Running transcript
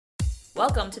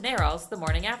Welcome to NARAL's The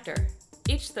Morning After.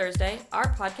 Each Thursday,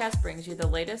 our podcast brings you the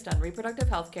latest on reproductive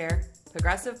health care,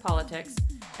 progressive politics,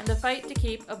 and the fight to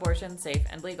keep abortion safe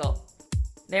and legal.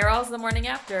 NARAL's The Morning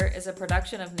After is a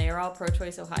production of NARAL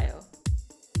Pro-Choice Ohio.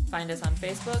 Find us on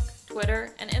Facebook,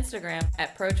 Twitter, and Instagram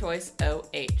at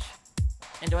ProChoiceOH.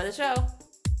 Enjoy the show.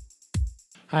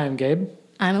 Hi, I'm Gabe.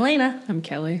 I'm Elena. I'm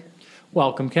Kelly.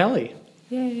 Welcome, Kelly.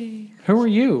 Yay. Who are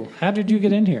you? How did you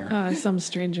get in here? Some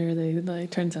stranger. They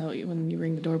turns out when you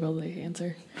ring the doorbell, they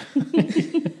answer.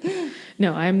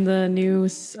 No, I'm the new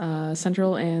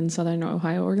Central and Southern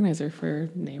Ohio organizer for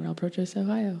NARAL Pro-Choice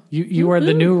Ohio. You are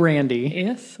the new Randy.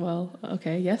 Yes, well,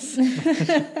 okay, yes.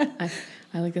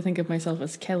 I like to think of myself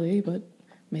as Kelly, but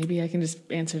maybe I can just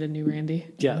answer to new Randy.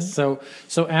 Yes. So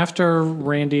after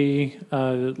Randy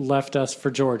left us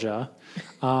for Georgia,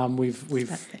 we've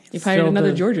You've hired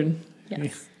another Georgian.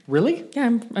 Yes. Really?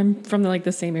 Yeah, I'm from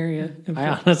the same area. I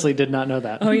honestly did not know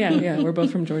that. Oh yeah, we're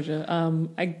both from Georgia.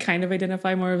 I kind of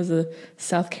identify more as a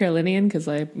South Carolinian because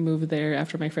I moved there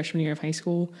after my freshman year of high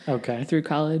school. Okay. Through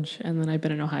college, and then I've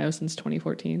been in Ohio since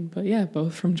 2014. But yeah,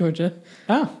 both from Georgia.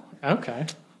 Oh, okay.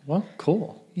 Well,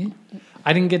 cool. Yeah.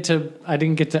 I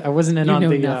wasn't in on you know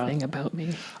the nothing about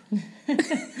me.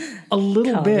 a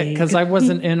little bit Colleague. because I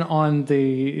wasn't in on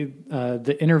the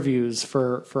interviews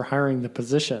for hiring the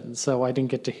position, so I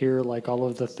didn't get to hear like all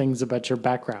of the things about your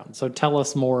background. So tell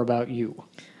us more about you.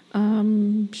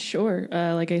 Sure.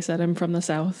 Like I said, I'm from the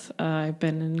South. I've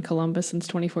been in Columbus since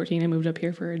 2014. I moved up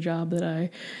here for a job that I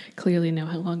clearly no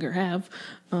longer have.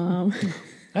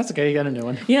 That's okay. You got a new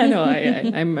one. Yeah, no,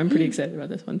 I'm pretty excited about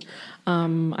this one.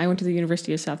 I went to the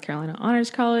University of South Carolina Honors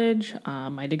College.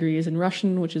 My degree is in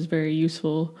Russian, which is very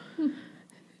useful.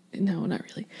 No, not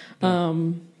really.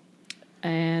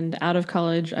 And out of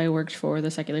college, I worked for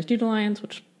the Secular Student Alliance,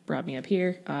 which brought me up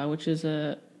here, which is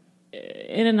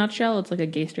in a nutshell, it's like a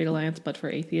gay straight alliance, but for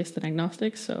atheists and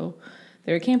agnostics. So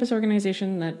they're a campus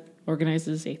organization that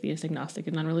organizes atheist, agnostic,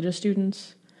 and non-religious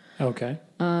students. Okay.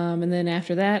 And then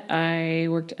after that, I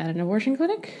worked at an abortion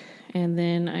clinic, and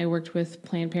then I worked with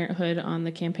Planned Parenthood on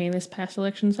the campaign this past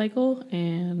election cycle,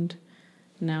 and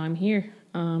now I'm here.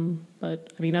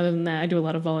 But I mean, other than that, I do a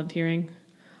lot of volunteering.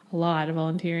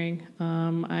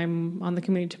 I'm on the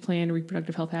committee to plan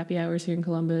reproductive health happy hours here in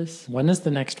Columbus. When is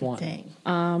the next one?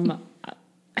 Dang.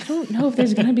 I don't know if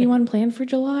there's going to be one planned for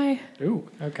July. Ooh,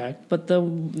 okay. But the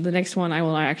next one I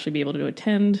will actually be able to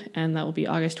attend, and that will be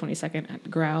August 22nd at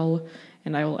Growl,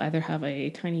 and I will either have a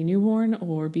tiny newborn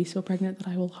or be so pregnant that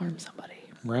I will harm somebody.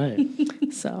 Right.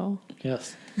 So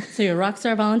Yes. So you're a rock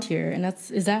star volunteer, and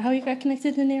is that how you got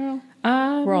connected to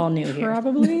NARAL? We're all new here.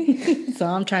 Probably. So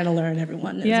I'm trying to learn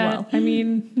everyone as Yeah, well. I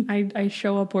mean, I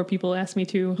show up where people ask me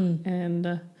to,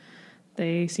 and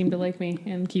they seem to like me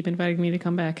and keep inviting me to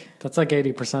come back. That's like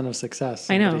 80% of success.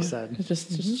 I know. Somebody said.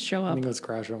 Just show I up. think it was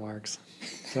Groucho Marx.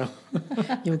 So.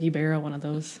 Yogi Berra, one of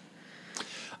those.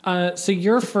 So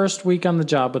your first week on the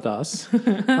job with us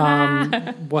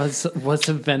was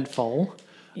eventful.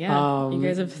 Yeah, you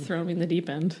guys have thrown me in the deep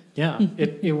end. Yeah,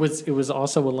 it was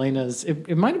also Elena's.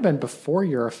 It might have been before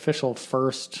your official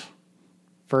first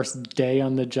day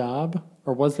on the job,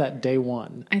 or was that day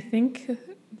one? I think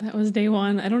that was day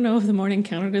one. I don't know if the morning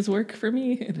counted as work for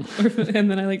me, and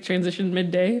then I transitioned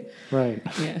midday. Right.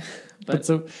 Yeah, But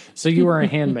so you were a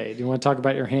handmaid. You want to talk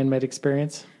about your handmaid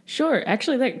experience? Sure.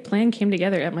 Actually, that plan came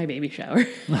together at my baby shower.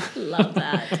 Love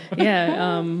that.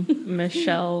 Yeah,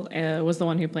 Michelle was the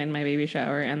one who planned my baby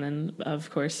shower, and then, of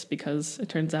course, because it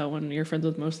turns out when you're friends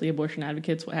with mostly abortion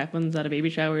advocates, what happens at a baby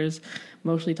shower is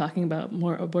mostly talking about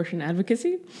more abortion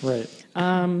advocacy. Right.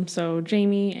 So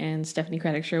Jamie and Stephanie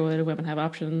Craddock Sherwood, Women Have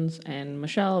Options, and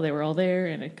Michelle, they were all there,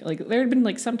 and there had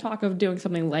been some talk of doing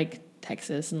something like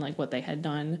Texas and what they had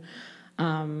done.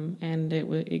 And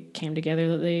it came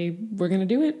together that they were going to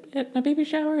do it at my baby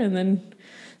shower. And then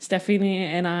Stephanie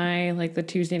and I, the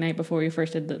Tuesday night before we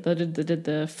first did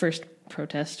the first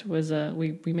protest, was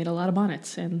we made a lot of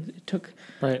bonnets, and it took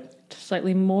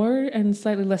slightly more and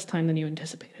slightly less time than you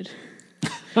anticipated.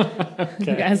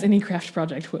 Okay. As any craft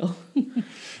project will.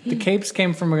 The capes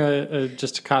came from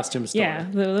just a costume store. Yeah,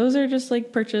 those are just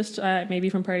purchased maybe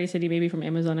from Party City, maybe from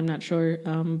Amazon. I'm not sure,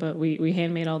 but we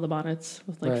handmade all the bonnets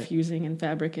with fusing and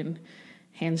fabric and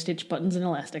hand stitched buttons and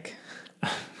elastic.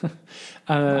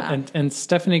 Wow. And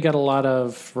Stephanie got a lot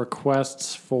of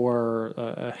requests for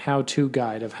a how-to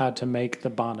guide of how to make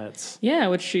the bonnets. Yeah,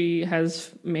 which she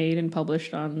has made and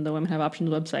published on the Women Have Options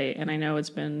website, and I know it's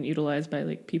been utilized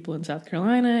by people in South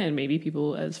Carolina and maybe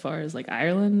people as far as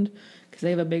Ireland, because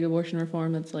they have a big abortion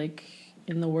reform that's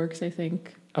in the works, I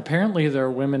think. Apparently, there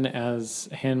are women as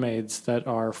handmaids that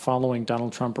are following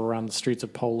Donald Trump around the streets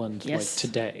of Poland like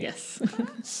today. Yes.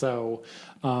 So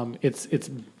it's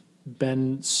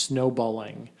been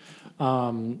snowballing.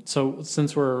 So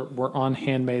since we're on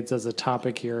handmaids as a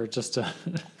topic here, just to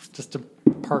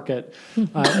park it,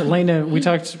 Elena, we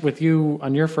talked with you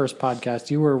on your first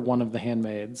podcast. You were one of the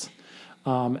handmaids,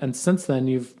 and since then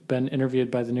you've been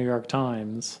interviewed by the New York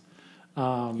Times.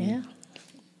 Yeah.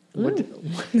 Do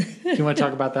you want to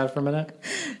talk about that for a minute?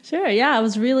 Sure. Yeah, I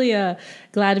was really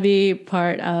glad to be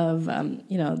part of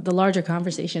the larger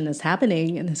conversation that's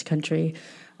happening in this country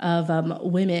of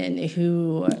women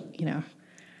who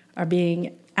are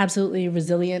being absolutely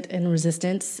resilient and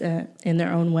resistant in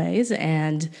their own ways,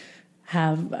 and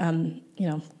have been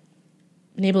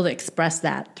able to express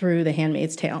that through The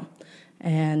Handmaid's Tale,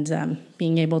 and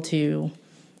being able to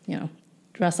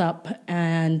dress up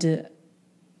and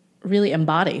really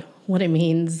embody what it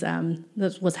means,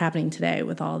 that's what's happening today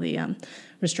with all the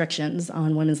restrictions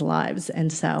on women's lives.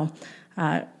 And so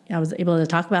I was able to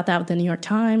talk about that with the New York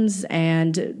Times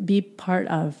and be part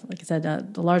of, like I said,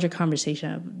 the larger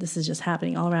conversation of this is just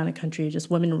happening all around the country,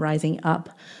 just women rising up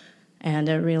and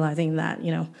realizing that,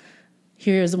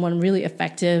 here's one really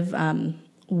effective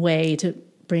way to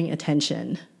bring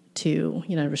attention to,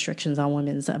 restrictions on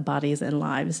women's bodies and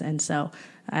lives. And so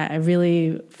I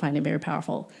really find it very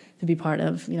powerful to be part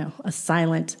of, a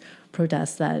silent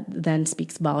protest that then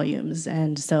speaks volumes.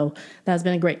 And so that's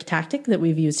been a great tactic that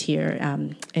we've used here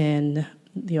in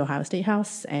the Ohio State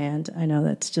House. And I know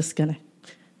that's just going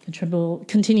to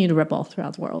continue to ripple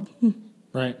throughout the world.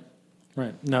 Right.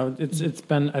 No, it's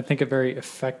been, I think, a very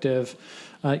effective,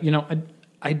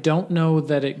 I don't know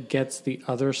that it gets the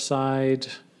other side.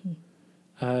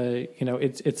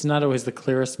 It's not always the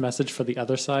clearest message for the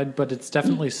other side, but it's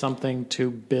definitely something to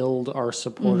build our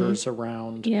supporters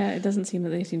around. Yeah, it doesn't seem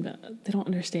that they don't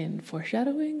understand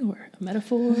foreshadowing or a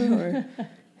metaphor, or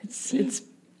it's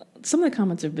some of the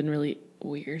comments have been really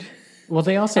weird. Well,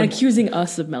 they also and accusing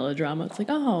us of melodrama. It's like,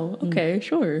 oh, okay,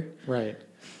 sure, right.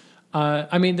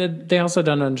 They also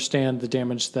don't understand the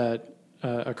damage that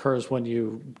occurs when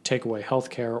you take away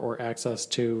health care or access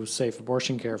to safe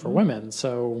abortion care for women.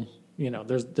 So,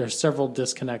 there's several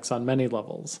disconnects on many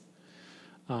levels.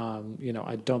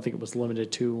 I don't think it was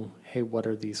limited to, hey, what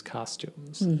are these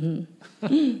costumes?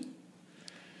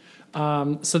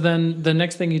 So then the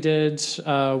next thing you did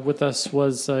with us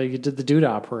was you did the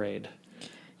Doodah Parade.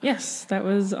 Yes, that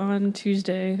was on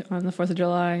Tuesday on the 4th of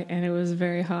July, and it was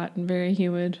very hot and very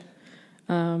humid.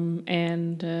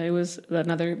 It was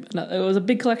it was a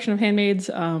big collection of handmaids,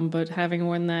 but having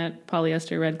worn that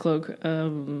polyester red cloak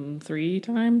 3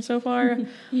 times so far,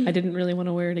 I didn't really want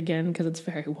to wear it again because it's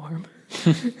very warm.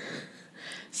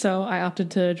 So I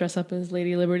opted to dress up as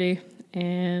Lady Liberty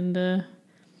and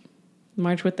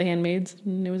march with the handmaids,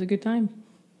 and it was a good time.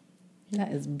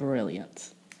 That is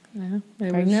brilliant. Yeah,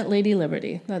 Pregnant Lady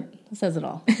Liberty. That says it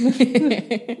all.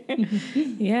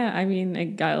 Yeah, I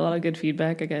got a lot of good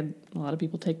feedback. I got a lot of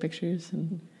people take pictures,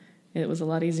 and it was a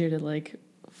lot easier to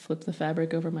flip the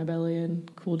fabric over my belly and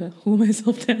cool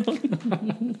myself down.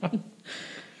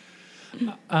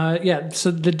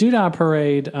 So the Doodah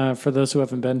Parade, for those who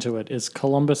haven't been to it, is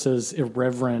Columbus's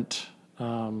irreverent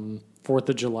 4th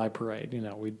of July parade.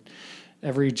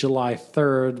 Every July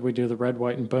 3rd, we do the Red,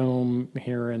 White, and Boom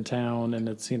here in town, and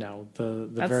it's, the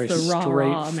very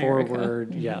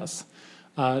straightforward, yes.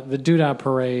 The Doodah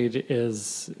Parade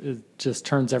it just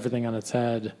turns everything on its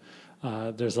head.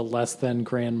 There's a less than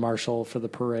grand marshal for the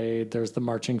parade. There's the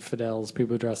marching Fidels,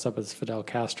 people who dress up as Fidel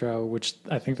Castro, which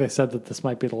I think they said that this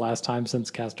might be the last time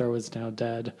since Castro is now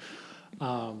dead.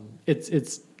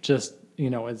 It's just,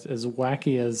 as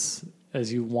wacky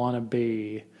as you want to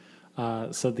be.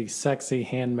 So the sexy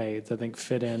handmaids, I think,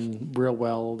 fit in real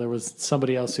well. There was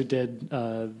somebody else who did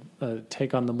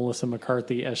take on the Melissa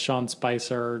McCarthy as Sean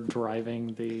Spicer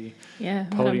driving the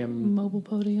podium. Mobile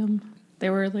podium.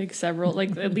 There were several,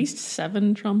 at least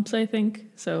 7 Trumps, I think.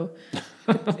 So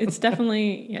it's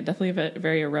definitely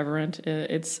very irreverent.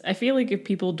 I feel like if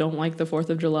people don't like the 4th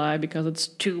of July because it's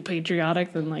too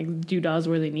patriotic, then Doodah's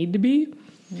where they need to be.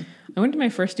 I went to my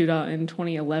first Doodah in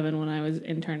 2011 when I was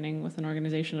interning with an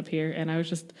organization up here, and I was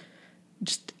just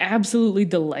absolutely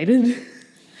delighted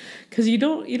because you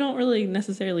don't really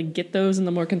necessarily get those in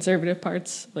the more conservative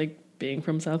parts, like being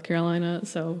from South Carolina.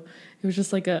 So it was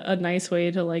just a nice way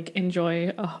to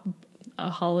enjoy a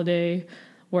holiday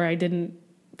where I didn't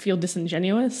feel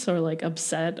disingenuous or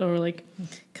upset or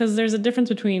because there's a difference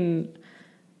between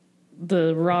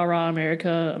the rah-rah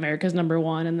America's number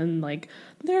one, and then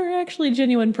there are actually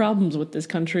genuine problems with this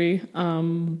country,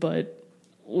 but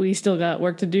we still got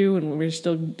work to do, and we're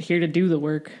still here to do the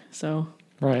work. So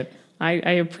Right. I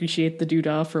appreciate the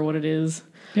doodah for what it is.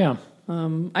 Yeah.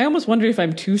 I almost wonder if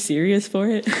I'm too serious for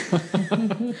it.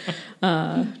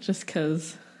 Just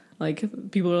because,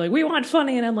 like, people are like, we want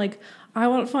funny, and I'm like, I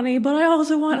want funny, but I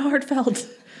also want heartfelt.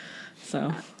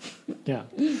 So, Yeah.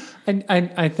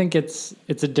 I think it's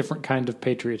a different kind of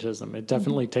patriotism. It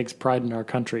definitely takes pride in our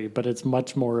country, but it's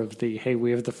much more of the, hey,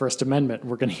 we have the First Amendment,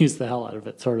 we're going to use the hell out of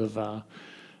it sort of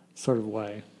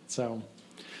way. So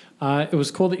it was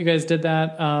cool that you guys did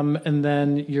that. And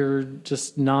then you're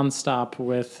just nonstop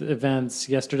with events.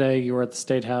 Yesterday you were at the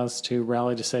State House to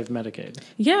rally to save Medicaid.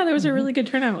 yeah, there was a really good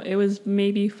turnout. It was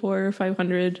maybe 400 or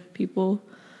 500 people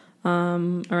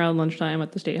around lunchtime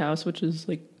at the State House, which is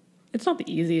like, it's not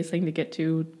the easiest thing to get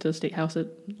to the State House at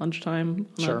lunchtime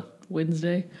on Sure. a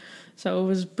Wednesday. So it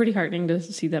was pretty heartening to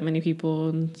see that many people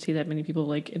and see that many people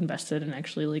like invested and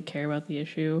actually like care about the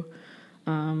issue.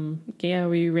 Yeah,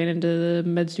 we ran into the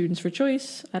Med Students for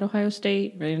Choice at Ohio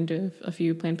State, ran into a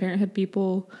few Planned Parenthood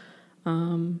people,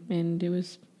 and it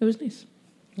was nice.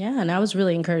 Yeah, and I was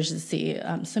really encouraged to see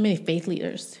so many faith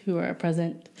leaders who are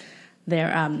present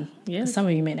there. Yes. Some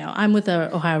of you may know I'm with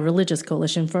the Ohio Religious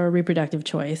Coalition for Reproductive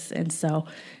Choice, and so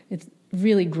it's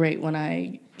really great when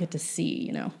I get to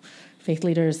see, faith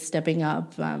leaders stepping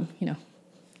up,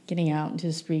 getting out into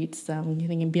the streets,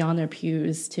 getting beyond their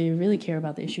pews to really care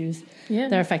about the issues Yeah.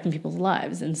 that are affecting people's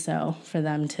lives, and so for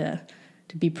them to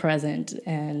be present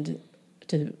and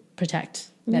to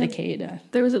protect Medicaid.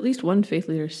 There was at least one faith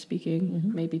leader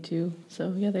speaking, maybe two.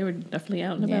 So yeah, they were definitely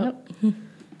out and about.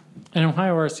 And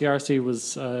Ohio RCRC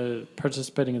was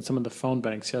participating in some of the phone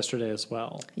banks yesterday as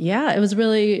well. Yeah, it was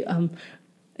really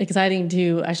exciting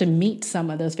to actually meet some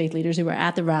of those faith leaders who were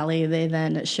at the rally. They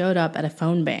then showed up at a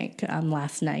phone bank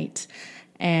last night.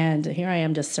 And here I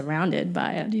am just surrounded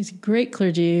by these great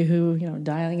clergy who,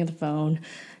 dialing at the phone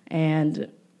and,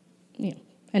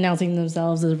 announcing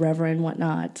themselves as reverend and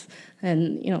whatnot.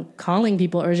 And, calling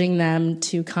people, urging them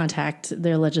to contact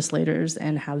their legislators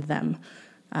and have them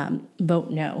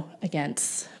vote no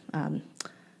against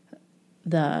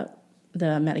the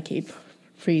Medicaid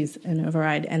freeze and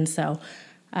override. And so,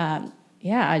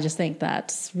 I just think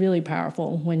that's really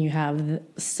powerful when you have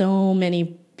so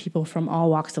many people from all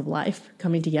walks of life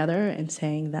coming together and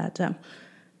saying that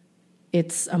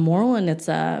it's a moral and it's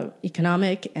a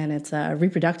economic and it's a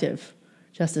reproductive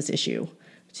justice issue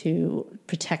to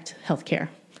protect healthcare.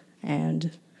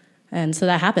 And so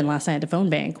that happened last night at the phone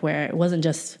bank, where it wasn't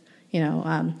just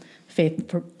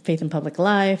faith in public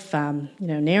life.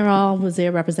 NARAL was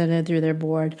there represented through their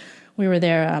board. We were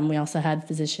there. We also had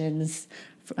Physicians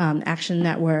Action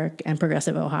Network and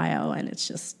Progressive Ohio. And it's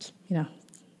just,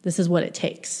 this is what it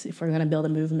takes. If we're going to build a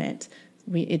movement,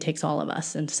 it takes all of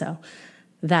us. And so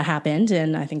that happened.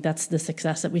 And I think that's the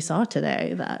success that we saw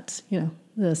today, that,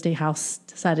 the State House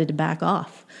decided to back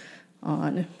off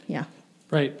on,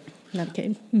 Right.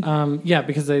 Medicaid.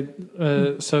 Because they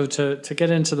so to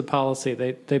get into the policy,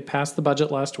 they passed the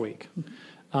budget last week.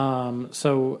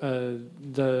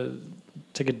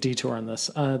 Take a detour on this.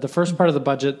 The first part of the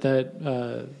budget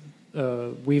that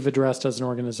we've addressed as an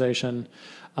organization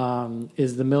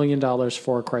is the $1 million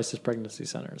for crisis pregnancy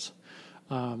centers.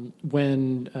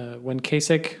 When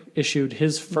Kasich issued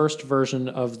his first version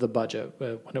of the budget,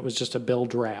 when it was just a bill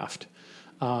draft,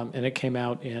 and it came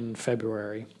out in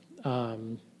February.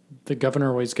 The governor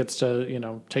always gets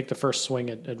to, take the first swing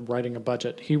at writing a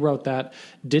budget. He wrote that,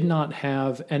 did not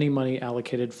have any money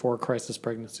allocated for crisis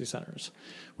pregnancy centers.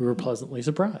 We were pleasantly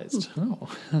surprised.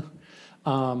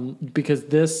 Because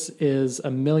this is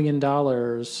 $1 million,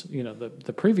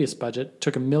 the previous budget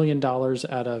took $1 million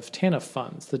out of TANF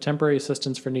funds, the temporary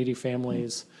assistance for needy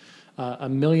families,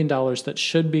 $1 million that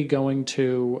should be going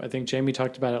to, I think Jamie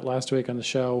talked about it last week on the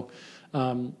show,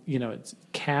 it's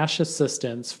cash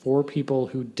assistance for people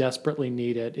who desperately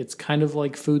need it. It's kind of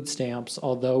like food stamps,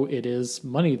 although it is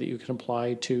money that you can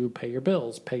apply to pay your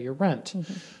bills, pay your rent.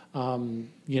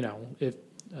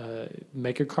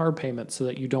 Make a car payment so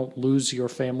that you don't lose your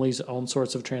family's own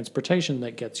source of transportation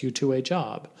that gets you to a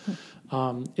job.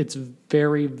 It's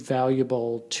very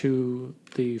valuable to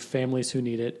the families who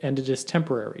need it, and it is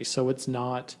temporary. So it's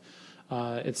not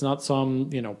some,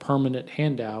 permanent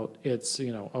handout. It's,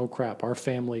 oh crap, our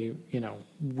family,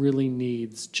 really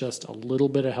needs just a little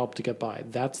bit of help to get by.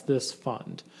 That's this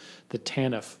fund, the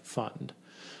TANF fund.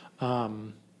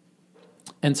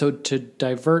 And so to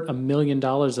divert $1 million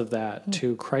of that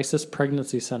to crisis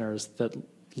pregnancy centers that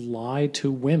lie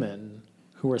to women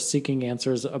who are seeking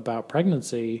answers about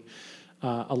pregnancy,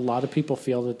 a lot of people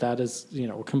feel that is,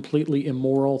 a completely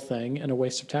immoral thing and a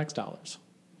waste of tax dollars.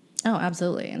 Oh,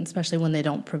 absolutely, and especially when they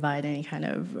don't provide any kind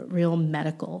of real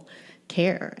medical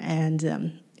care.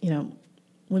 And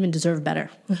women deserve better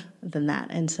than that.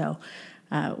 And so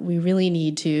we really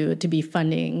need to be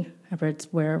funding efforts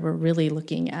where we're really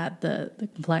looking at the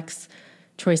complex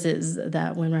choices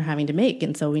that women are having to make.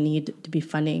 And so we need to be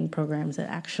funding programs that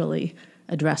actually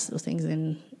address those things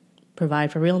and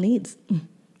provide for real needs. And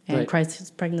Right. crisis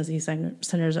pregnancy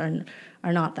centers are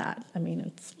not that. I mean,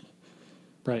 it's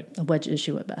Right. a wedge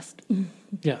issue at best.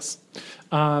 Yes.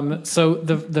 So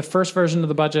the first version of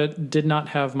the budget did not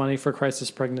have money for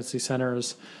crisis pregnancy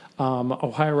centers.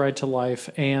 Ohio Right to Life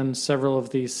and several of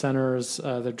these centers,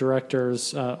 the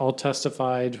directors, all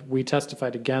testified. We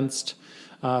testified against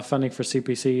funding for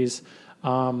CPCs.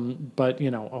 But,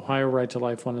 Ohio Right to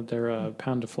Life wanted their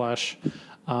pound of flesh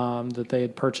that they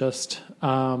had purchased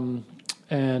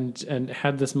and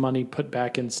had this money put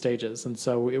back in stages. And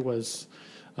so it was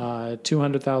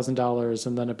 $200,000,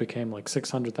 and then it became like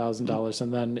 $600,000,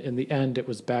 and then in the end, it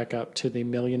was back up to the $1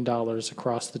 million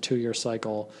across the 2-year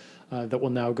cycle that will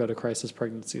now go to crisis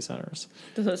pregnancy centers.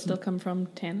 Does that still come from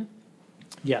TANF?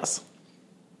 Yes.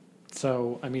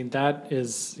 So, I mean, that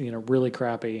is really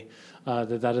crappy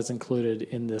that is included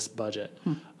in this budget.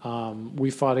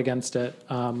 We fought against it.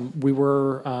 We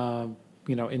were,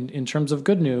 in terms of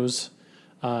good news,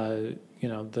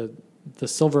 the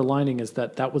silver lining is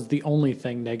that was the only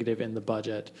thing negative in the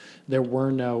budget. There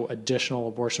were no additional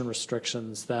abortion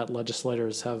restrictions that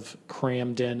legislators have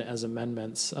crammed in as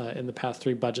amendments in the past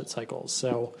 3 budget cycles.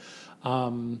 So,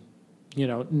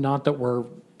 not that we're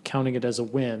counting it as a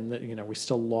win, that, we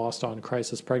still lost on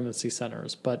crisis pregnancy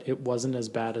centers, but it wasn't as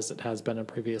bad as it has been in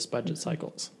previous budget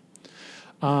cycles.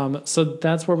 So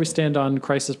that's where we stand on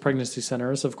crisis pregnancy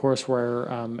centers. Of course, we're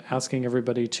asking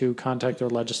everybody to contact their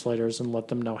legislators and let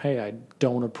them know, hey, I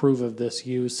don't approve of this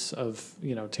use of,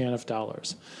 TANF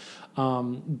dollars.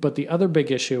 But the other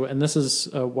big issue, and this is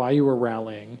why you were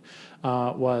rallying,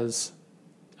 was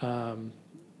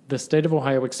the state of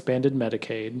Ohio expanded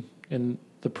Medicaid in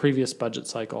the previous budget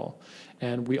cycle.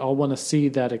 And we all want to see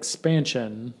that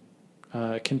expansion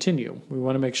continue. We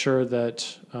want to make sure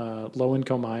that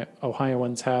low-income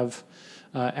Ohioans have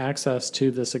access to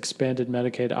this expanded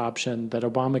Medicaid option that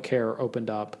Obamacare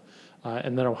opened up,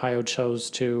 and that Ohio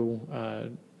chose to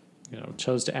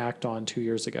act on 2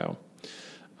 years ago.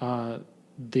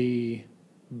 The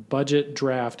budget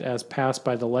draft, as passed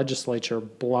by the legislature,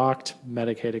 blocked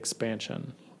Medicaid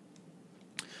expansion,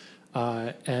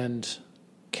 and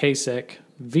Kasich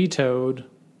vetoed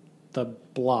the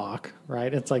block,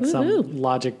 right? It's like some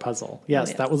logic puzzle.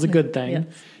 Yes, that was a good thing.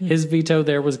 Yes. His veto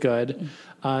there was good.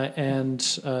 And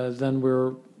then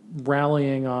we're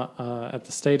rallying at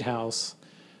the State House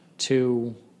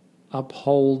to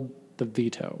uphold the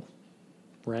veto,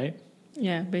 right?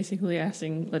 Yeah, basically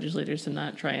asking legislators to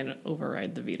not try and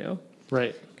override the veto.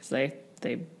 Right. Because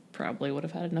they probably would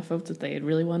have had enough votes if they had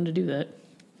really wanted to do that.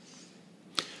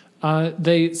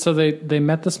 They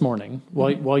met this morning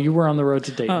while you were on the road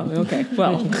to Dayton. Oh, okay.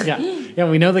 Well, Yeah,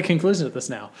 we know the conclusion of this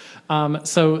now.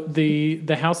 So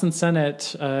the House and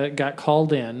Senate got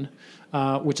called in,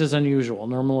 which is unusual.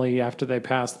 Normally, after they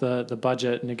pass the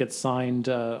budget and it gets signed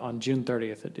on June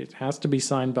 30th, it has to be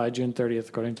signed by June 30th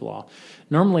according to law.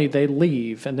 Normally, they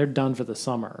leave and they're done for the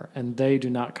summer, and they do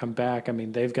not come back. I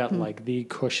mean, they've got like the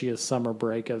cushiest summer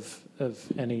break of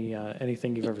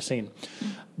anything you've ever seen.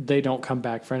 They don't come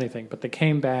back for anything, but they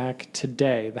came back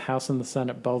today. The House and the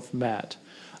Senate both met.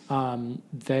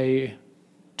 They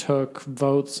took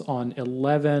votes on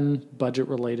 11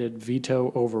 budget-related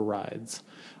veto overrides,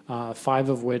 5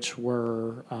 of which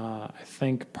were, I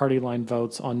think, party line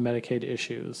votes on Medicaid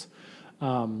issues.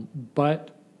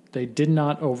 But they did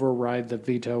not override the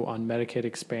veto on Medicaid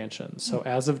expansion. So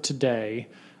as of today,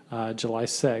 July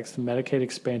 6th, Medicaid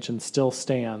expansion still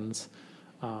stands,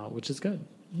 which is good.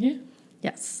 yeah.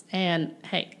 Yes, and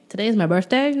hey, today is my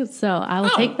birthday, so I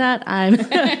will take that.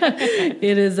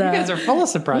 It is. You guys are full of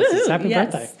surprises. Happy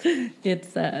yes. birthday.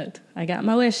 It's. I got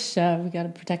my wish. We got to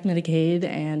protect Medicaid,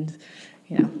 and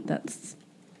that's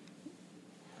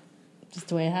just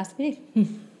the way it has to be.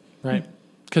 Right.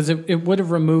 Because it would have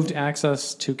removed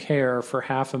access to care for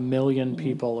 500,000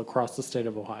 people across the state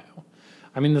of Ohio.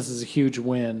 I mean, this is a huge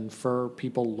win for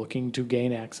people looking to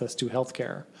gain access to health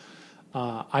care.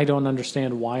 I don't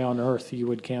understand why on earth you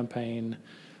would campaign,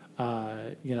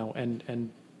 and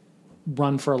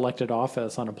run for elected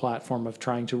office on a platform of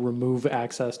trying to remove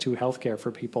access to health care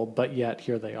for people, but yet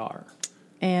here they are.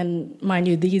 And mind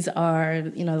you, these are,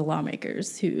 the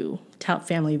lawmakers who tout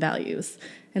family values.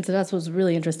 And so that's what's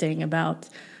really interesting about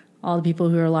all the people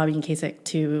who are lobbying Kasich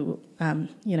to,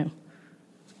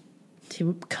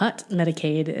 to cut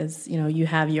Medicaid is, you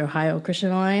have your Ohio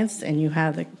Christian Alliance and you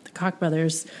have the Koch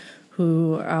brothers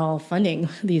who are all funding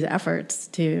these efforts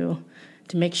to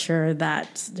make sure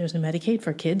that there's a Medicaid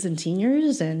for kids and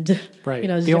seniors and Right.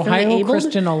 The Ohio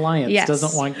Christian Alliance Yes.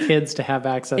 doesn't want kids to have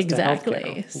access exactly.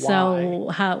 to healthcare. So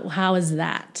how is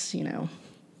that,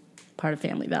 part of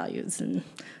family values? And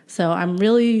so I'm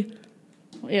really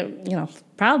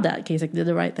proud that Kasich did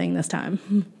the right thing this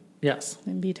time Yes.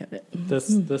 and vetoed it.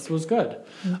 This was good.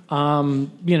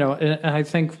 And I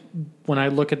think when I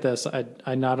look at this,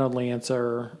 I not only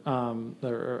answer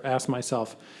or ask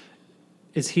myself,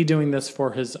 is he doing this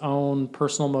for his own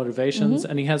personal motivations?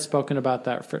 And he has spoken about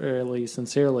that fairly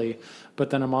sincerely. But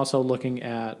then I'm also looking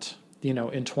at,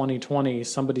 in 2020,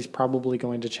 somebody's probably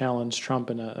going to challenge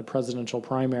Trump in a presidential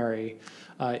primary.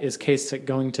 Is Kasich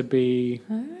going to be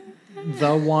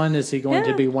the one? Is he going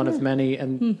to be one of many?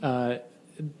 And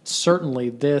certainly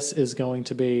this is going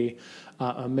to be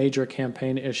a major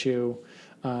campaign issue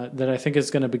that I think is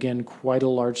going to begin quite a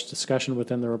large discussion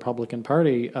within the Republican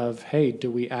Party of, hey, do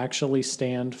we actually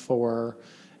stand for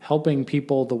helping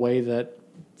people the way that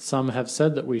some have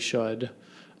said that we should?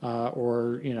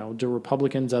 Or, do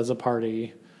Republicans as a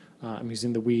party, I'm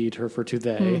using the we, her for to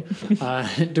they,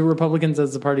 do Republicans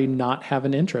as a party not have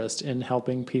an interest in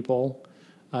helping people,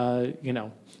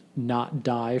 not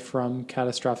die from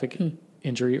catastrophic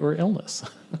injury or illness?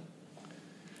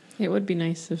 It would be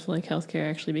nice if healthcare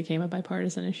actually became a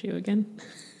bipartisan issue again.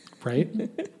 Right?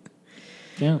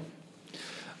 Yeah.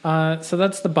 So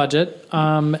that's the budget.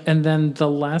 And then the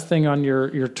last thing on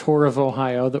your tour of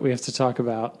Ohio that we have to talk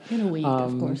about. In a week,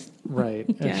 of course. Right.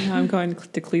 Yeah, no, I'm going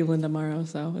to Cleveland tomorrow,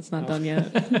 so it's not done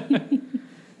yet.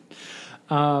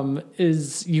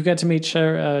 Is you got to meet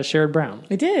Sherrod Brown.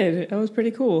 I did. That was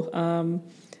pretty cool.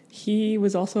 He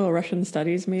was also a Russian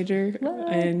studies major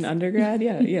in undergrad.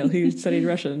 Yeah, he studied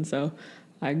Russian. So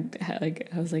I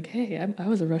was like, hey, I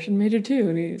was a Russian major too.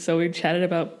 And so we chatted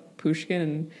about Pushkin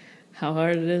and how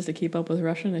hard it is to keep up with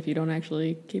Russian if you don't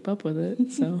actually keep up with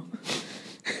it. So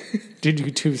Did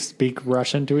you two speak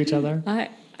Russian to each other?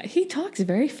 He talks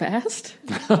very fast.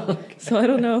 So I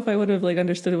don't know if I would have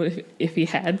understood if he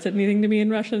had said anything to me in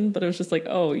Russian, but it was just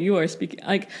oh, you are speaking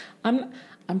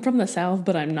I'm from the South,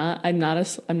 but I'm not a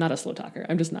slow talker.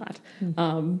 I'm just not.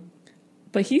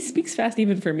 But he speaks fast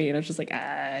even for me, and I was just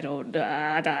I don't.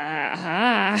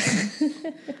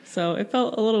 So it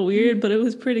felt a little weird, but it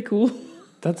was pretty cool.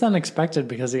 That's unexpected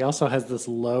because he also has this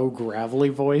low, gravelly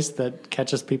voice that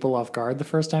catches people off guard the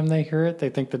first time they hear it. They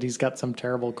think that he's got some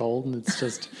terrible cold, and it's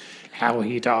just how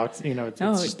he talks.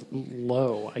 It's just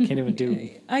low. I can't even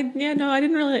do. I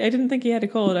didn't think he had a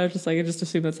cold. I was just I just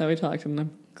assumed that's how he talked, and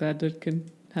I'm glad to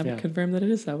confirm that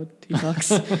it is how he talks.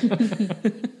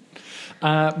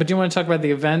 But do you want to talk about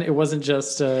the event? It wasn't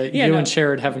just and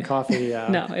Sherrod having coffee.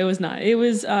 No, it was not. It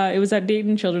was at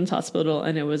Dayton Children's Hospital,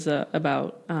 and it was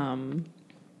about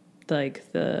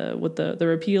the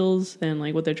repeals and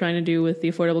what they're trying to do with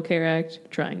the Affordable Care Act,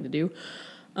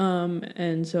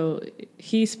 and so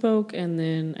he spoke, and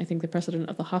then I think the president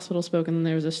of the hospital spoke, and then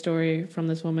there was a story from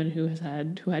this woman who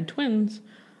had twins.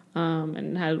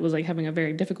 And was having a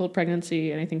very difficult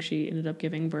pregnancy, and I think she ended up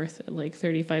giving birth at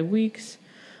 35 weeks,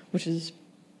 which is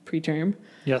preterm.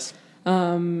 Yes.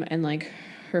 And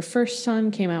her first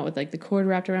son came out with the cord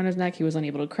wrapped around his neck. He was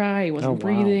unable to cry. He wasn't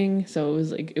breathing. So it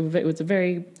was it was a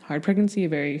very hard pregnancy, a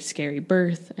very scary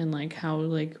birth, and how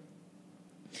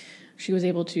she was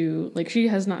able to she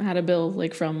has not had a bill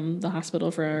from the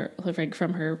hospital for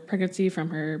from her pregnancy, from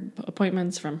her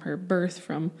appointments, from her birth,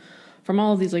 from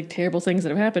all of these terrible things that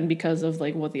have happened because of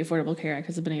what the Affordable Care Act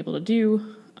has been able to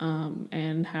do,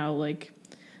 and how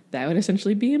that would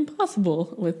essentially be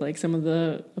impossible with some of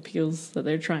the appeals that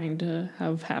they're trying to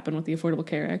have happen with the Affordable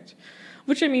Care Act,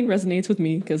 which resonates with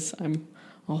me because I'm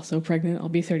also pregnant. I'll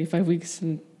be 35 weeks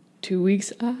in 2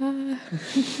 weeks. Right.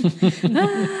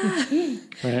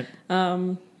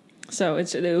 So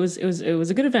it was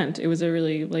a good event. It was a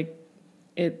really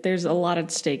there's a lot at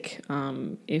stake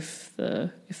if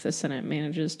the Senate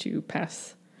manages to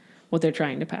pass what they're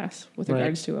trying to pass with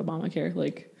regards to Obamacare,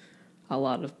 a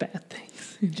lot of bad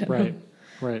things in general.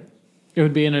 Right. It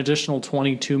would be an additional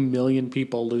 22 million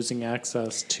people losing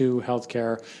access to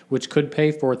healthcare, which could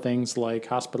pay for things like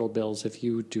hospital bills if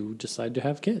you do decide to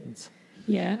have kids.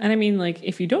 Yeah, and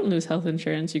if you don't lose health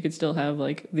insurance, you could still have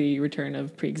the return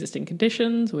of pre-existing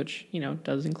conditions, which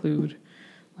does include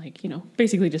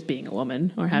basically just being a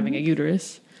woman or having a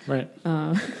uterus. Right.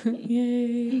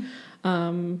 Yay.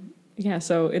 Yeah,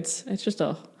 so it's just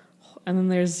and then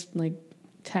there's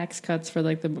tax cuts for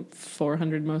the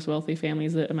 400 most wealthy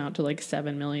families that amount to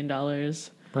 $7 million.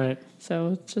 Right.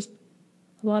 So it's just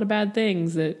a lot of bad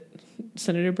things that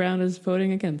Senator Brown is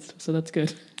voting against. So that's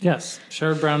good. Yes,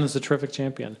 Sherrod Brown is a terrific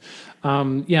champion.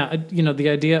 The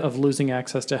idea of losing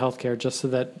access to healthcare just so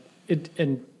that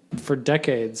and for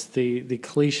decades, the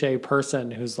cliche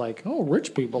person who's like, oh,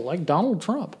 rich people like Donald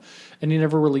Trump. And he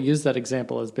never really used that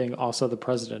example as being also the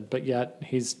president, but yet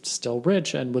he's still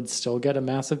rich and would still get a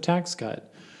massive tax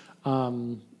cut.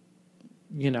 Removing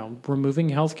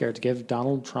healthcare to give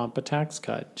Donald Trump a tax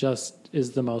cut just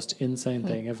is the most insane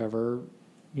thing you've ever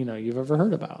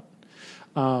heard about.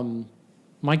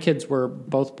 My kids were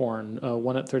both born,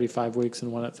 one at 35 weeks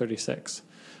and one at 36.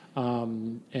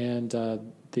 The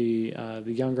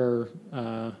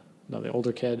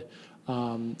older kid,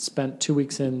 spent 2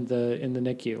 weeks in the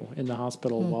NICU in the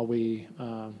hospital while we,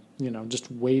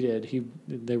 just waited.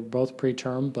 They were both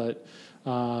preterm, but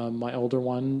my older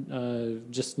one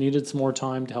just needed some more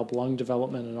time to help lung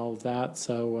development and all of that.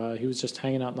 So he was just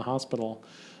hanging out in the hospital.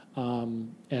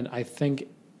 And I think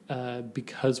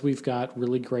because we've got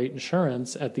really great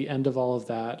insurance, at the end of all of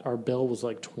that, our bill was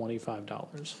like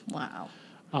 $25. Wow.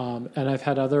 And I've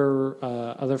had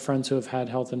other friends who have had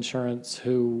health insurance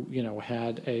who,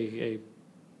 had a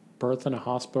birth in a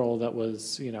hospital that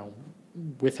was,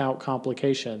 without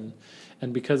complication.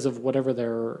 And because of whatever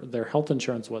their health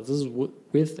insurance was, this is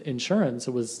with insurance,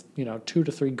 it was, $2,000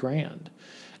 to $3,000.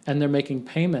 And they're making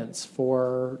payments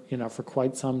for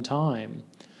quite some time.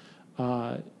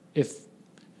 If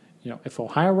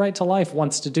Ohio Right to Life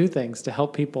wants to do things to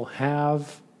help people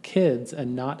have kids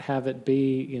and not have it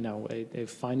be, a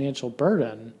financial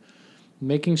burden,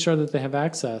 making sure that they have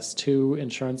access to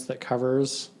insurance that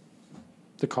covers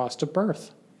the cost of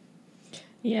birth.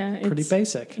 Yeah, it's pretty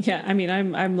basic. Yeah, I mean,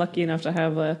 I'm lucky enough to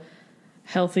have a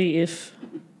healthy, if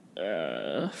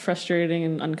frustrating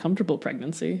and uncomfortable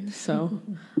pregnancy. So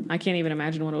I can't even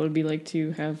imagine what it would be like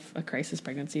to have a crisis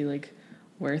pregnancy, like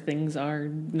where things are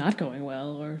not going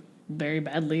well or very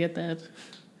badly at that.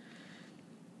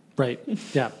 Right.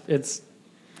 Yeah.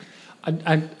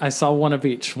 I saw one of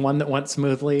each, one that went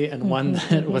smoothly and one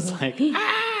that was like,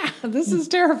 this is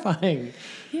terrifying.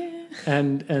 Yeah.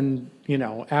 And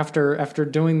after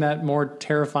doing that more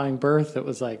terrifying birth, it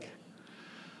was like,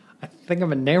 I think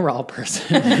I'm a NARAL person.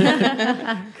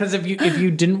 Because if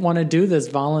you didn't want to do this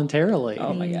voluntarily.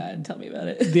 Oh my God, tell me about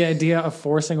it. The idea of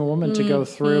forcing a woman to go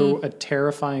through a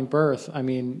terrifying birth, I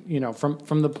mean,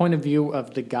 from the point of view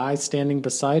of the guy standing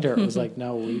beside her, it was like,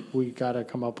 no, we got to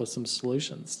come up with some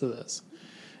solutions to this,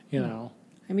 I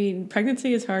mean,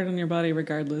 pregnancy is hard on your body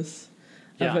regardless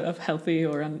of healthy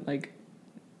or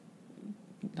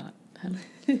not.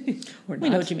 We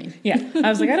know what you mean. Yeah. I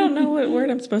was like, I don't know what word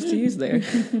I'm supposed to use there.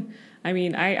 I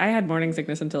mean, I had morning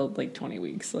sickness until 20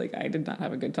 weeks. I did not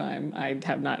have a good time. I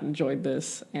have not enjoyed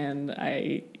this, and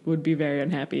I would be very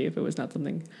unhappy if it was not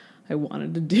something I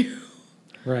wanted to do.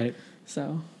 Right.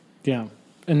 So. Yeah.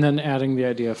 And then adding the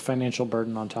idea of financial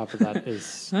burden on top of that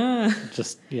is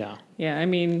just, yeah. Yeah, I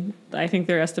mean, I think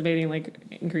they're estimating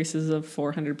increases of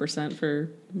 400%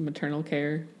 for maternal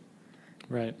care.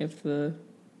 Right. If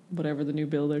whatever the new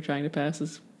bill they're trying to pass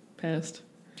is passed.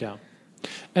 Yeah.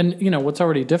 And, what's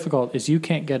already difficult is you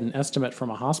can't get an estimate from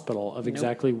a hospital of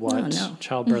exactly what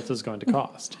childbirth is going to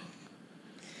cost.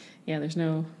 Yeah, there's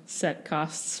no set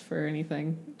costs for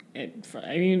anything.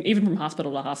 Even from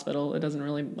hospital to hospital, it doesn't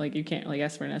really, you can't,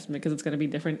 ask for an estimate because it's going to be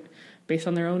different based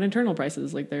on their own internal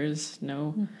prices. There's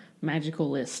no magical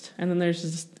list. And then there's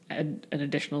just an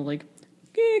additional,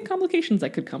 complications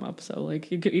that could come up. So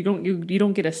you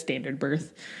don't get a standard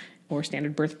birth or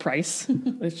standard birth price.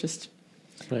 It's just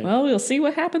well, we'll see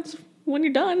what happens when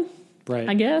you're done. Right.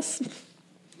 I guess.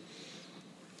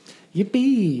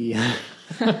 Yippee.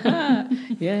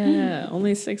 Yeah,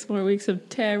 only 6 more weeks of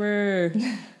terror.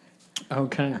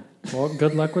 Okay. Well,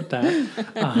 good luck with that.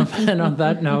 And on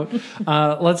that note,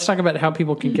 let's talk about how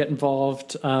people can get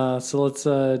involved. So let's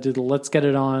do the Let's Get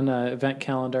It On event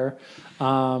calendar.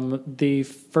 The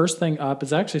first thing up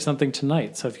is actually something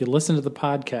tonight. So if you listen to the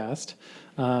podcast,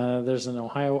 there's an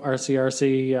Ohio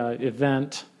RCRC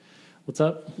event. What's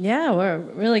up? Yeah, we're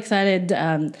really excited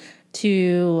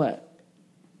to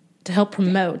help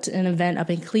promote an event up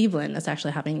in Cleveland that's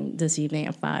actually happening this evening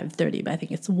at 5:30. But I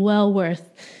think it's well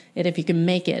worth it if you can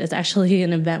make it. It's actually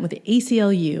an event with the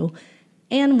ACLU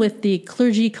and with the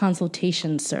Clergy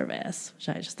Consultation Service, which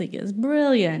I just think is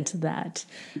brilliant. That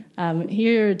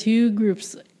here are two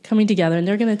groups coming together, and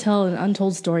they're going to tell an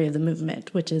untold story of the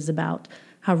movement, which is about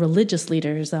how religious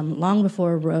leaders, long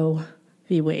before Roe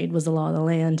v. Wade was the law of the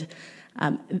land,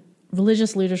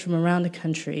 religious leaders from around the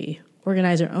country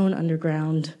organize their own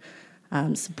underground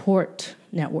support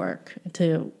network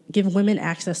to give women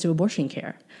access to abortion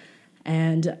care.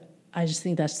 And I just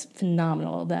think that's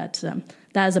phenomenal. That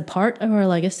that is a part of our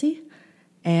legacy,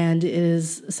 and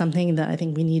is something that I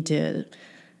think we need to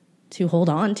hold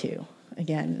on to.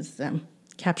 Again, is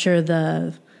capture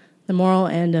the moral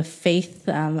and the faith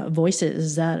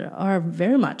voices that are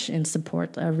very much in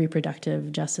support of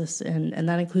reproductive justice, and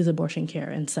that includes abortion care.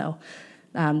 And so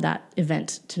that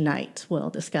event tonight will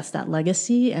discuss that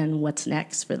legacy and what's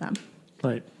next for them.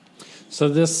 Right. So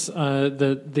this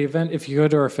the event, if you go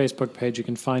to our Facebook page, you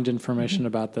can find information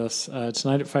about this.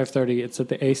 Tonight at 5:30, it's at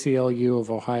the ACLU of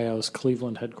Ohio's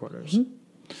Cleveland headquarters.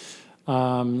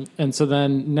 And so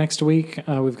then next week,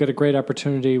 we've got a great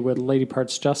opportunity with Lady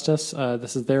Parts Justice.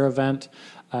 This is their event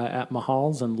at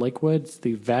Mahal's in Lakewood. It's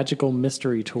the Vagical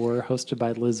Mystery Tour hosted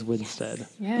by Liz Winstead.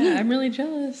 Yeah, I'm really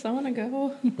jealous. I want to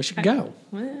go. We should go.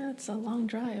 Well, it's a long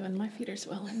drive and my feet are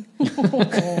swelling.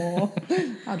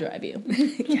 I'll drive you.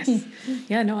 Yes.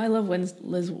 Yeah, no, I love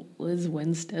Liz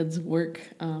Winstead's work.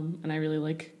 And I really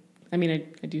like, I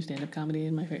do stand-up comedy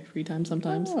in my free time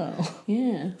sometimes. Oh.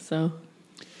 Yeah, so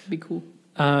it'd be cool.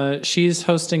 She's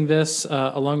hosting this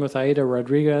along with Aida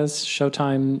Rodriguez,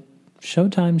 Showtime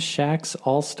Shaq's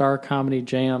All-Star Comedy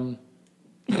Jam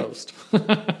host.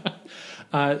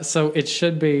 So it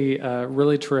should be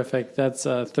really terrific. That's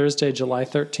Thursday, July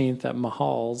 13th at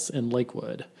Mahal's in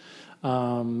Lakewood.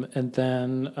 And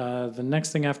then the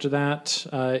next thing after that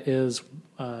is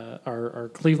our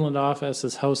Cleveland office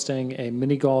is hosting a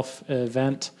mini golf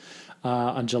event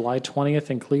on July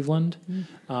 20th in Cleveland.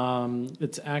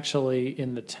 It's actually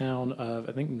in the town of,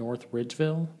 I think, North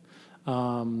Ridgeville.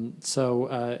 So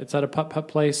it's at a putt-putt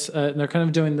place, and they're kind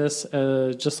of doing this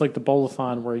just like the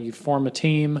Bowl-a-thon, where you form a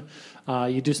team,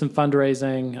 you do some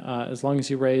fundraising. As long as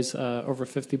you raise over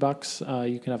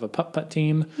 $50, you can have a putt-putt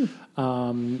team,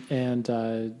 and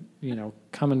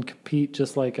come and compete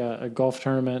just like a golf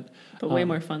tournament. But way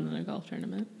more fun than a golf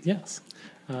tournament. Yes,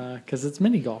 because it's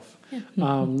mini golf.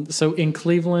 Yeah. So in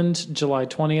Cleveland, July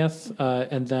 20th,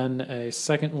 and then a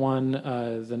second one,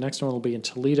 the next one will be in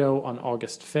Toledo on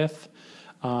August 5th.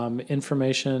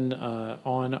 Information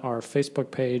on our Facebook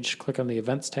page, click on the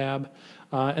events tab.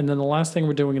 And then the last thing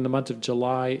we're doing in the month of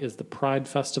July is the Pride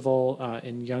Festival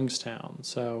in Youngstown.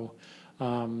 So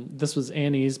this was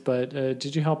Annie's, but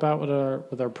did you help out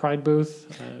with our Pride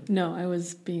booth? No, I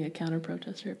was being a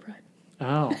counter-protester at Pride.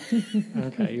 Oh,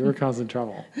 okay. You were causing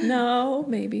trouble. No,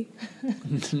 maybe.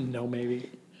 No,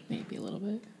 maybe. Maybe a little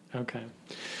bit. Okay.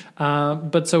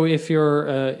 But so if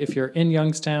you're in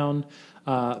Youngstown,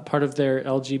 part of their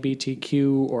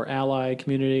LGBTQ or ally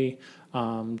community,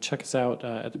 check us out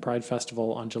at the Pride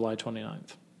Festival on July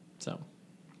 29th. So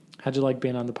how'd you like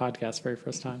being on the podcast very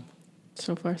first time?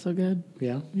 So far, so good.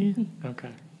 Yeah? Yeah. Okay.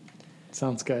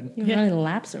 Sounds good. You're running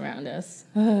laps around us.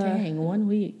 Dang, 1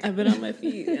 week. I've been on my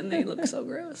feet, and they look so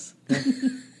gross.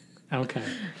 Okay.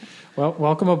 Well,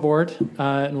 welcome aboard,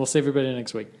 and we'll see everybody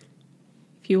next week.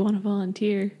 If you want to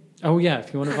volunteer. Oh, yeah,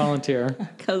 if you want to volunteer.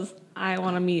 Because I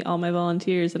want to meet all my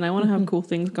volunteers, and I want to have cool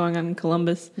things going on in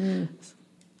Columbus.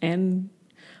 And,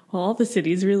 well, all the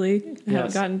cities, really.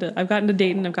 Yes. I've gotten to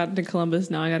Dayton, I've gotten to Columbus,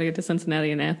 now I got to get to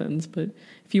Cincinnati and Athens. But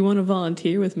if you want to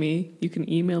volunteer with me, you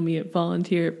can email me at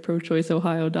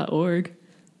volunteer@prochoiceohio.org.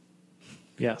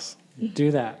 Yes,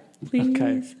 do that. Please.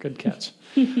 Okay, good catch.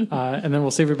 And then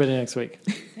we'll see everybody next week.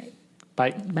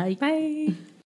 Bye. Bye. Bye.